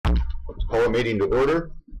Call a meeting to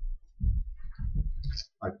order.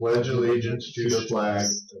 I pledge allegiance to the flag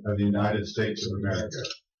of the United States of America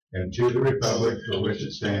and to the republic for which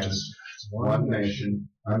it stands, one nation,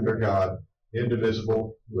 under God,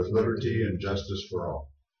 indivisible, with liberty and justice for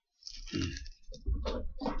all.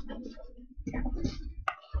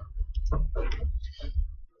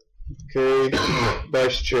 Okay,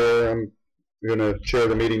 Vice Chair, I'm going to chair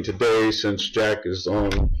the meeting today since Jack is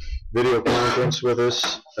on video conference with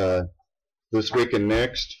us this week and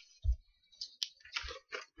next.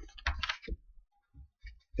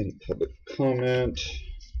 Any public comment?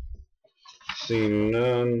 Seeing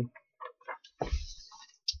none.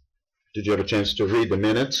 Did you have a chance to read the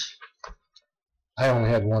minutes? I only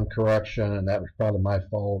had one correction, and that was probably my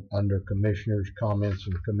fault. Under Commissioners' comments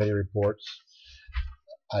and committee reports,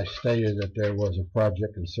 I stated that there was a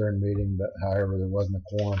project concern meeting, but however there wasn't a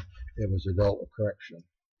quorum. It was adult correction.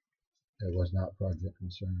 It was not project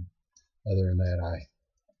concern. Other than that, I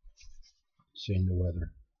seen no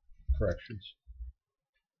other corrections.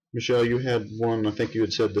 Michelle, you had one, I think you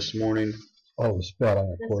had said this morning. Oh, the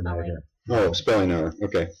spelling coordinator. Oh, spelling error.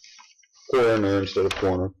 Okay. Coroner instead of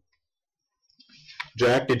corner.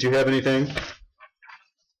 Jack, did you have anything?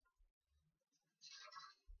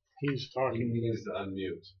 He's talking. He needs to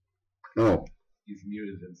unmute. Oh. He's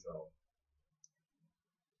muted himself.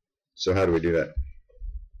 So how do we do that?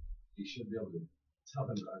 He should be able to tell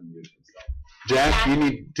him to unmute himself. Jack, you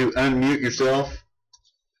need to unmute yourself.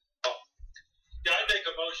 Yeah, I make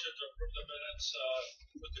a motion to approve the minutes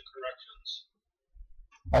with the corrections.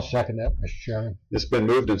 I'll second that, Mr. Chairman. It's been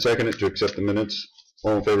moved and seconded to accept the minutes.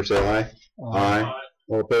 All in favor say aye. Aye.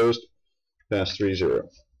 All opposed? Pass 3-0.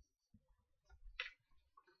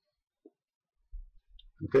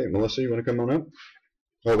 Okay, Melissa, you want to come on up?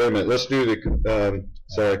 Oh, wait a minute. Let's do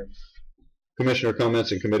the Commissioner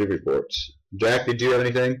comments and committee reports. Jack, did you have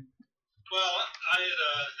anything? Well, I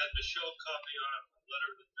had Michelle copy on a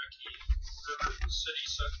letter that Becky Berger from the city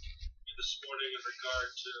sent me this morning in regard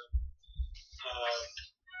to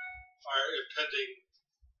our impending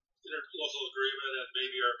interlocal agreement and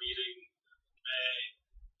maybe our meeting in May.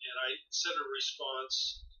 And I sent a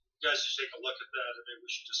response. You guys should take a look at that, and maybe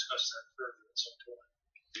we should discuss that further at some point.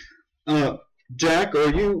 Jack,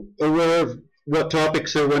 are you aware of what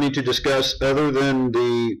topics they're wanting to discuss other than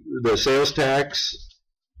the sales tax?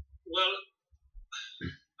 Well,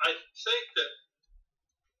 I think that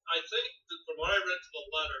from what I read to the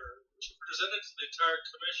letter, which was presented to the entire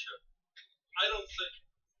commission, I don't think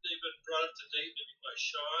they've been brought up to date maybe by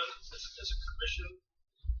Sean as a commission.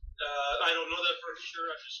 I don't know that for sure.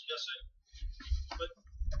 I'm just guessing, but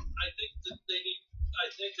I think that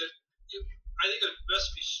I think it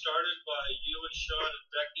best be started by you and Sean and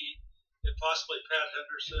Becky and possibly Pat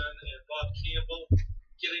Henderson and Bob Campbell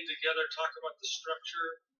getting together, talk about the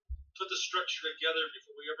structure, put the structure together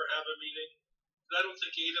before we ever have a meeting. But I don't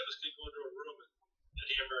think either of us can go into a room and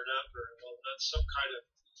hammer it out very well. That's some kind of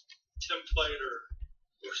template or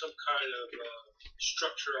some kind of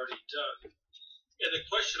structure already done. And the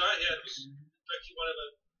question I had was, Becky,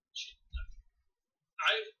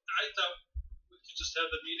 I thought we could just have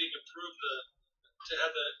the meeting approve to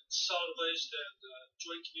have the solid waste and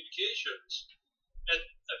joint communications at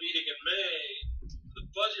a meeting in May for the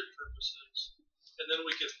budget purposes, and then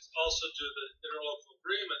we could also do the interlocal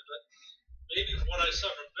agreement. But maybe from what I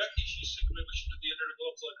saw from Becky, she said maybe we should do the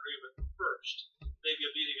interlocal agreement first, maybe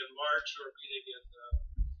a meeting in March or a meeting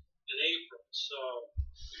in April. So,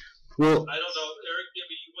 well, I don't know, Eric,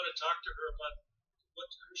 maybe you want to talk to her about what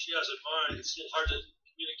she has in mind. It's a little hard to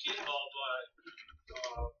communicate all by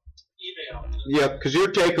email. Yeah, because your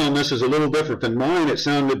take on this is a little different than mine. It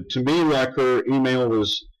sounded to me like her email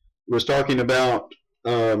was talking about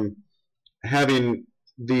having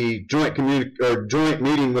the joint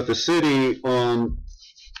meeting with the city on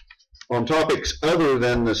topics other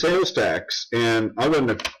than the sales tax, and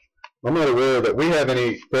I'm not aware that we have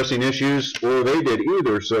any pressing issues, or they did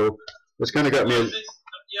either. So it's kind of got me.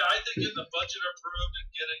 I think getting the budget approved and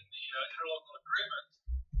getting the interlocal agreement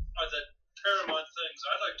are the paramount things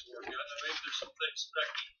I'd like to work on. Maybe there's some things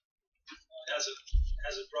Becky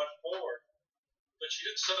hasn't brought forward, but she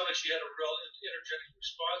didn't sound like she had a real energetic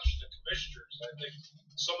response from the commissioners. I think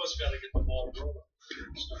someone's got to get the ball rolling.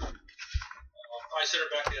 So, I sent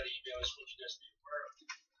her back that email. I just want you guys to be aware of it.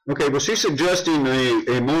 Okay, well, she's suggesting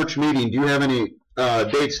a March meeting. Do you have any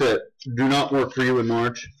dates that do not work for you in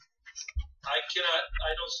March? I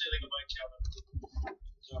don't see anything on my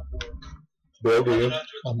calendar. Bill, do you?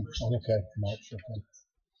 Okay, March.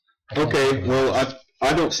 Okay, well,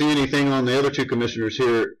 I don't see anything on the other two commissioners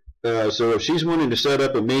here. So if she's wanting to set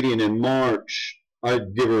up a meeting in March,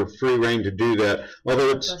 I'd give her free reign to do that. Although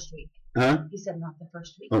it's Huh? He said not the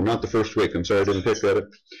first week. Oh, not the first week. I'm sorry, I didn't pick that up.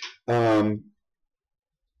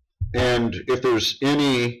 And if there's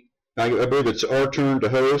any, I believe it's our turn to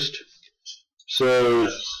host. So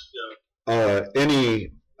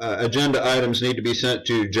any agenda items need to be sent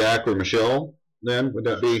to Jack or Michelle then? Would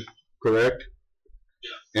that be correct?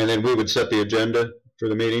 Yeah. And then we would set the agenda for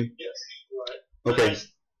the meeting? Yes, right. Okay.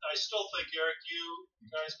 I still think, Eric, you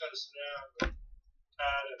guys got to sit down with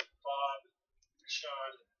Pat and Bob and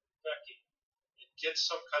Sean and Becky and get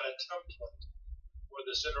some kind of template for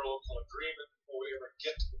this interlocal agreement before we ever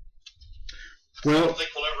get to it. I don't think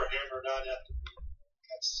we'll ever hammer it out at the meeting.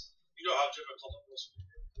 You know how difficult it was when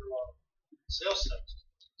you're on sales tax.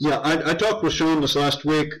 Yeah, I talked with Sean this last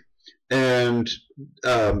week, and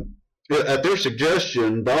at their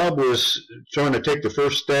suggestion, Bob was trying to take the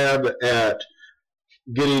first stab at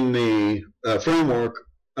getting the framework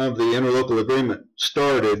of the interlocal agreement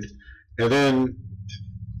started, and then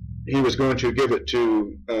he was going to give it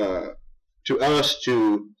to us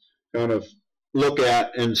to kind of look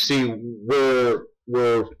at and see where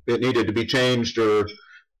it needed to be changed, or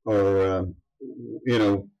you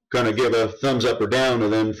know, kind of give a thumbs up or down,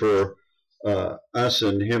 and then for us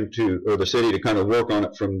and him to, or the city to kind of work on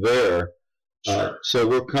it from there. Sure. So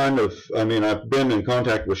we're kind of, I mean, I've been in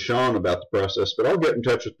contact with Sean about the process, but I'll get in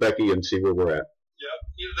touch with Becky and see where we're at. Yeah,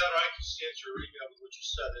 either that or I can send your email with what you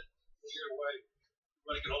said. Either way, you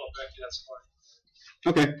want to get hold of Becky, that's fine.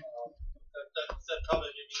 Okay. That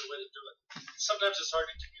probably may be the way to do it. Sometimes it's hard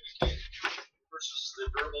to communicate versus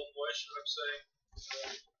the verbal voice, you know what I'm saying?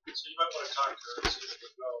 So you might want to talk to her and see if it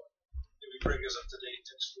would go. Maybe bring us up to date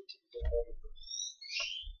next week and get hold of her.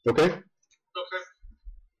 Okay. Okay.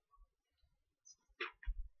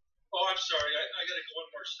 Oh, I'm sorry. I got to go one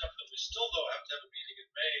more step. That we still, though, have to have a meeting in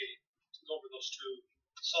May to go over those two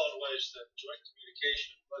solid waste and joint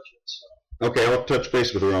communication budgets. So. Okay, I'll touch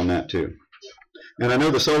base with her on that too. Yeah. And I know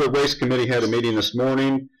the Solid Waste Committee had a meeting this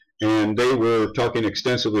morning, and they were talking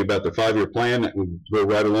extensively about the 5-year plan that would go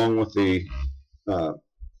right along with the interlocal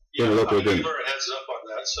agreement. I gave her a heads up on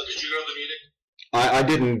that. So did you go to the meeting? I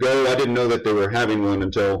didn't go. I didn't know that they were having one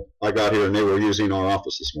until I got here, and they were using our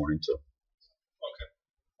office this morning. So. Okay.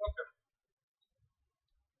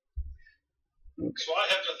 So I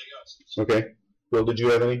have nothing else. Okay. Bill, did you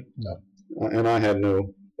have any? No. And I had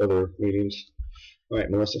no other meetings. All right,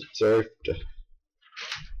 Melissa, sorry.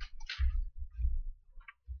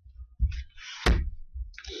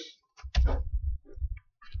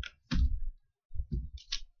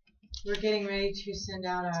 We're getting ready to send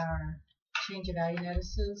out our change of value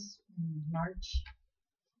notices in March,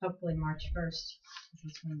 hopefully March 1st. This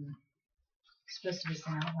is when they're supposed to be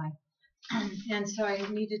sent out by. And so I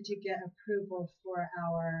needed to get approval for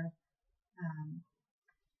our,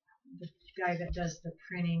 the guy that does the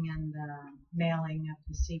printing and the mailing of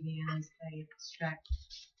the CVNs. They extract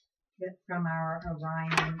it from our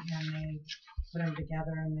Orion and they put them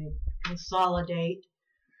together and they consolidate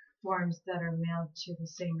forms that are mailed to the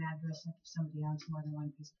same address if somebody owns more than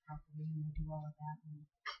one piece of property, and they do all of that.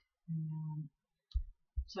 And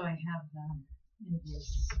so I have the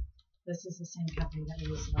invoice. This is the same company that we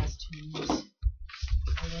used the last 2 years.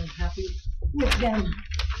 I'm really happy with them.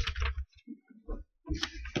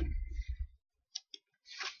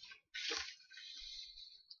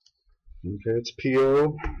 Okay, it's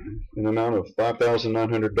PO in the amount of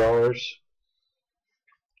 $5,900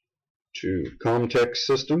 to Comtech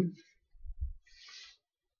System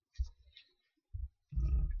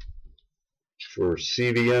for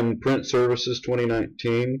CVN Print Services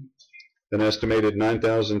 2019. An estimated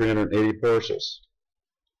 9,380 parcels.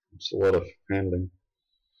 It's a lot of handling.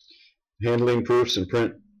 Handling proofs and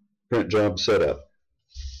print job setup.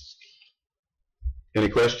 Any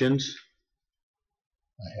questions?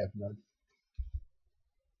 I have none.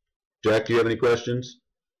 Jack, do you have any questions?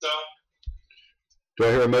 No. Do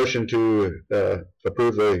I hear a motion to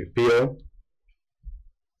approve the PO?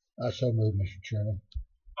 I so move, Mr. Chairman.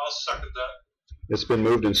 I'll second that. It's been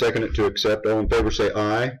moved and seconded to accept. All in favor say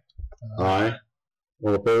aye. Aye.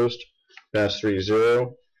 All opposed? Pass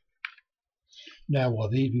 3-0. Now, will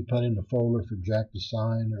these be put in the folder for Jack to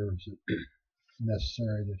sign, or is it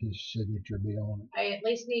necessary that his signature be on it? I at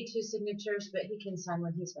least need 2 signatures, but he can sign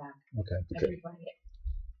when he's back. Okay. Everybody.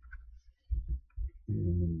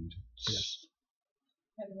 And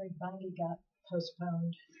By the way, Bungie got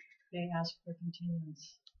postponed. They asked for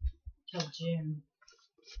continuance till June.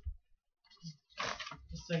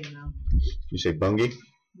 Just so you know. you say Bungie?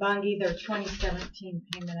 Bungie, their 2017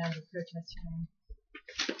 payment under protest hearing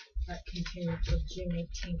got continued till June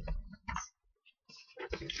 18th.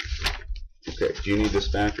 Okay, do you need this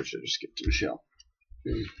back or should I just give it to Michelle? I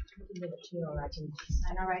can give it to you, or I can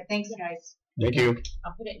sign. All right, thanks, guys. Thank you.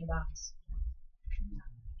 I'll put it in your box.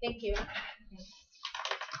 Thank you.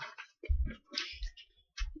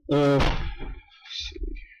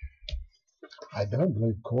 I don't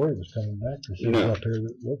believe Corey was coming back because he was No. up here at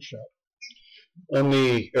the workshop. On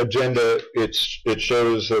the agenda, it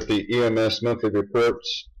shows that the EMS monthly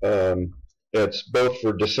reports, it's both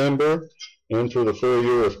for December and for the full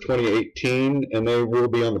year of 2018, and they will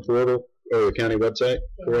be on the portal or the county website,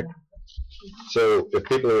 correct? So if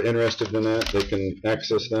people are interested in that, they can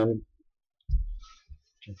access them.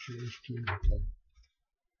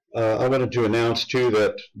 I wanted to announce too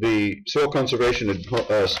that the Soil Conservation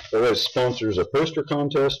always sponsors a poster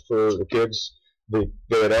contest for the kids.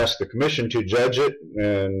 They had asked the commission to judge it,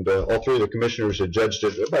 and all three of the commissioners had judged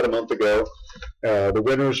it about a month ago. The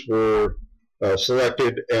winners were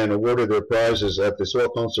selected and awarded their prizes at the Soil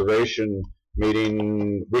Conservation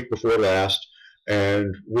meeting week before last,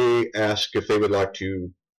 and we asked if they would like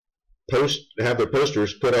to have their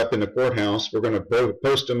posters put up in the courthouse. We're going to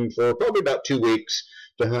post them for probably about 2 weeks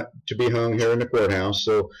to be hung here in the courthouse.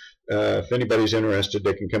 So if anybody's interested,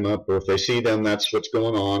 they can come up, or if they see them, that's what's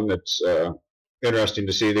going on. It's interesting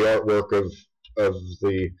to see the artwork of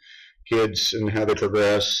the kids and how they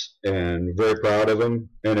progress, and very proud of them.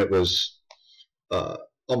 And it was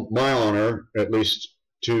my honor, at least,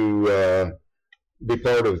 to be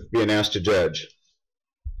part of being asked to judge.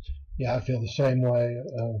 Yeah, I feel the same way.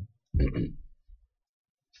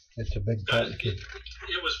 It's a big part of the kids.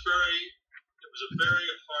 It was a very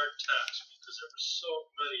hard task because there were so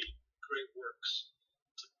many great works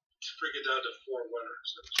to bring it down to 4 winners.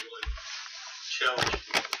 It was really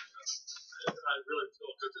challenging. I really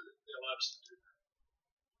feel good that they allowed us to do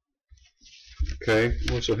that. Okay,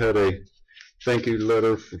 we also had a thank you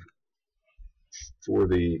letter for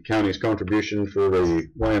the county's contribution for the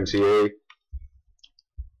YMCA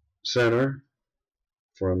Center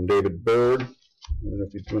from David Bird. I don't know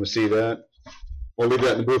if you want to see that. I'll leave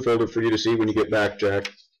that in the blue folder for you to see when you get back, Jack.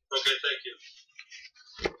 Okay, thank you.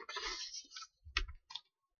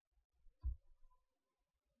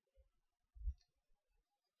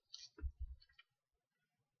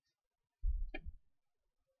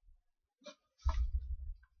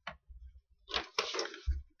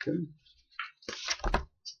 Okay.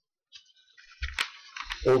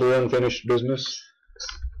 Older unfinished business.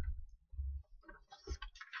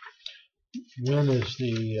 When is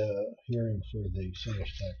the hearing for the sales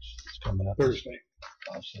tax? It's coming up. Thursday.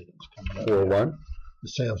 I'll say it's coming up. For what? The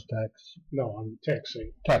sales tax. No, on tax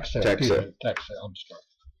sale. Tax sale. Tax sale. Tax sale, I'm sorry.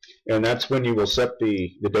 And that's when you will set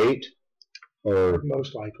the date, or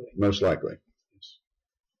Most likely. most likely.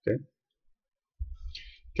 Okay.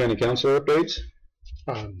 County council updates?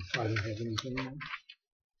 I don't have anything more.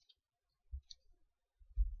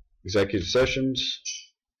 Executive sessions?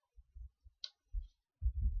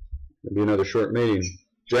 There'll be another short meeting.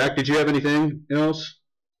 Jack, did you have anything else?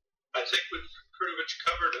 I think we've pretty much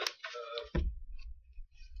covered it. We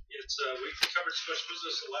covered so much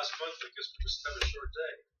business the last month, I guess we just have a short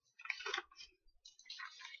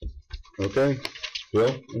day. Okay.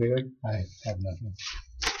 Bill, anything? I have nothing.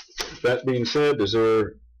 That being said, is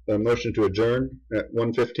there a motion to adjourn at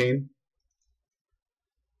 1:15?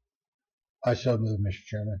 I so move, Mr.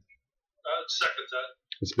 Chairman. Second that.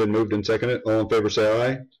 It's been moved and seconded. All in favor say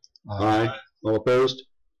aye. Aye. All opposed?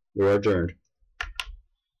 We are adjourned.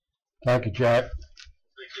 Thank you, Jack.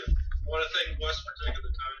 Thank you. I want to thank Wes for taking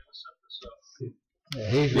the time to set this up. Yeah,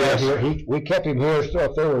 he's Yes. right here. We kept him here, so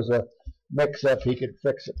if there was a mix-up, he could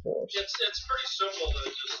fix it for us. It's pretty simple to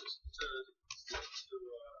just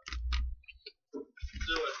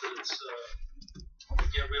do it. It's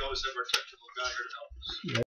again, we always have our technical guy here to help us.